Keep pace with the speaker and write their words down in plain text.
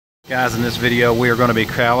Guys, in this video we are going to be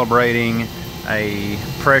calibrating a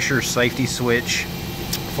pressure safety switch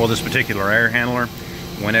for this particular air handler.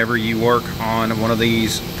 Whenever you work on one of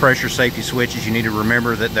these pressure safety switches, you need to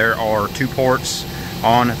remember that there are two ports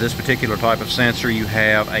on this particular type of sensor. You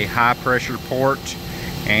have a high pressure port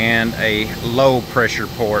and a low pressure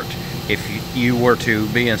port. If you were to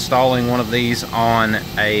be installing one of these on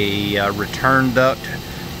a return duct,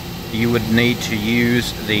 you would need to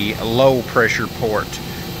use the low pressure port.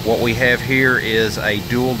 What we have here is a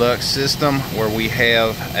dual duct system where we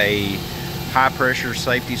have a high pressure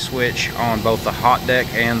safety switch on both the hot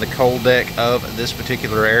deck and the cold deck of this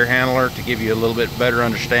particular air handler. To give you a little bit better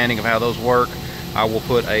understanding of how those work, I will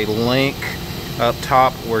put a link up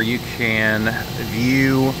top where you can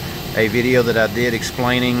view a video that I did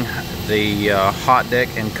explaining the hot deck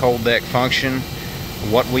and cold deck function.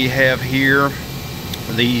 What we have here,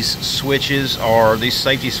 these safety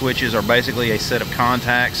switches are basically a set of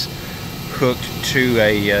contacts hooked to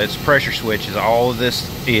it's pressure switch is all of this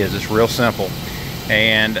is. It's real simple.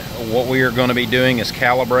 And what we are going to be doing is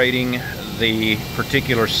calibrating the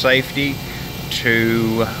particular safety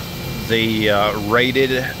to the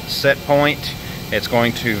rated set point. It's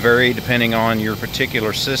going to vary depending on your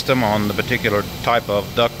particular system, on the particular type of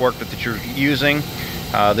ductwork that you're using.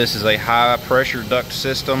 This is a high pressure duct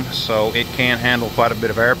system, so it can handle quite a bit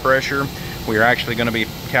of air pressure. We are actually going to be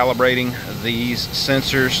calibrating these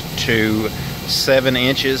sensors to 7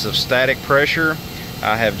 inches of static pressure.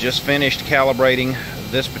 I have just finished calibrating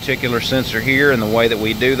this particular sensor here, and the way that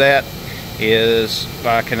we do that is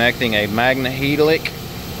by connecting a magnehelic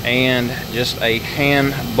and just a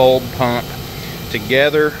hand bulb pump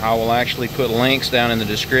together. I will actually put links down in the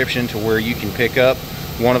description to where you can pick up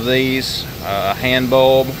one of these, a hand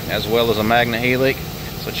bulb as well as a magnehelic.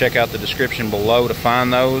 So check out the description below to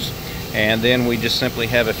find those. And then we just simply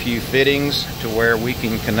have a few fittings to where we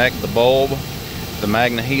can connect the bulb, the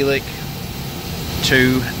magnehelic,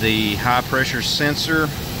 to the high pressure sensor,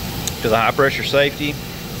 to the high pressure safety.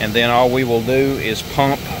 And then all we will do is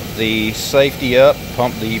pump the safety up,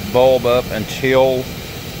 pump the bulb up until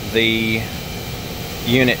the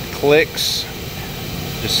unit clicks,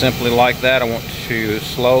 just simply like that. I want to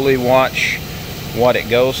slowly watch what it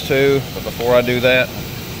goes to, but before I do that,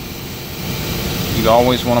 you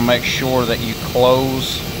always want to make sure that you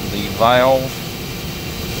close the valve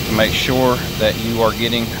to make sure that you are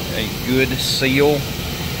getting a good seal,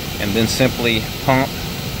 and then simply pump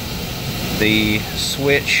the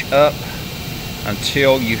switch up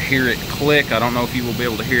until you hear it click. I don't know if you will be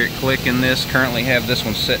able to hear it click in this. Currently have this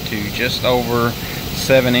one set to just over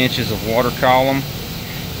 7 inches of water column.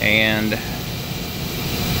 And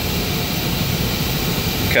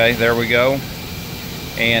okay, there we go.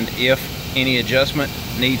 And if any adjustment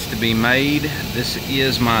needs to be made, this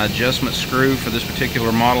is my adjustment screw for this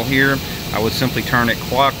particular model here. I would simply turn it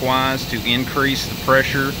clockwise to increase the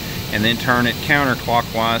pressure, and then turn it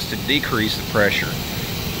counterclockwise to decrease the pressure.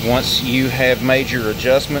 Once you have made your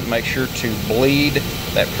adjustment, make sure to bleed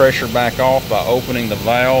that pressure back off by opening the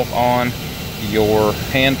valve on your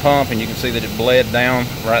hand pump, and you can see that it bled down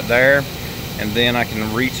right there. And then I can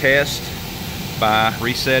retest by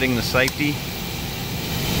resetting the safety,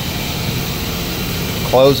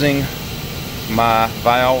 closing my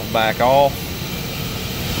valve back off,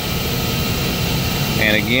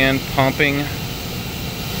 and again pumping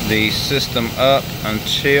the system up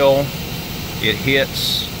until it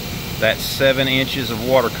hits that 7 inches of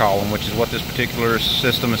water column, which is what this particular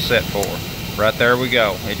system is set for. Right there we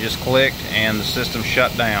go. It just clicked and the system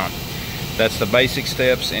shut down. That's the basic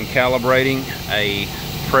steps in calibrating a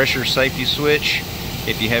pressure safety switch.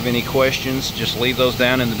 If you have any questions, just leave those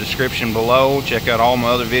down in the description below. Check out all my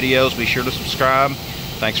other videos. Be sure to subscribe.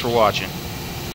 Thanks for watching.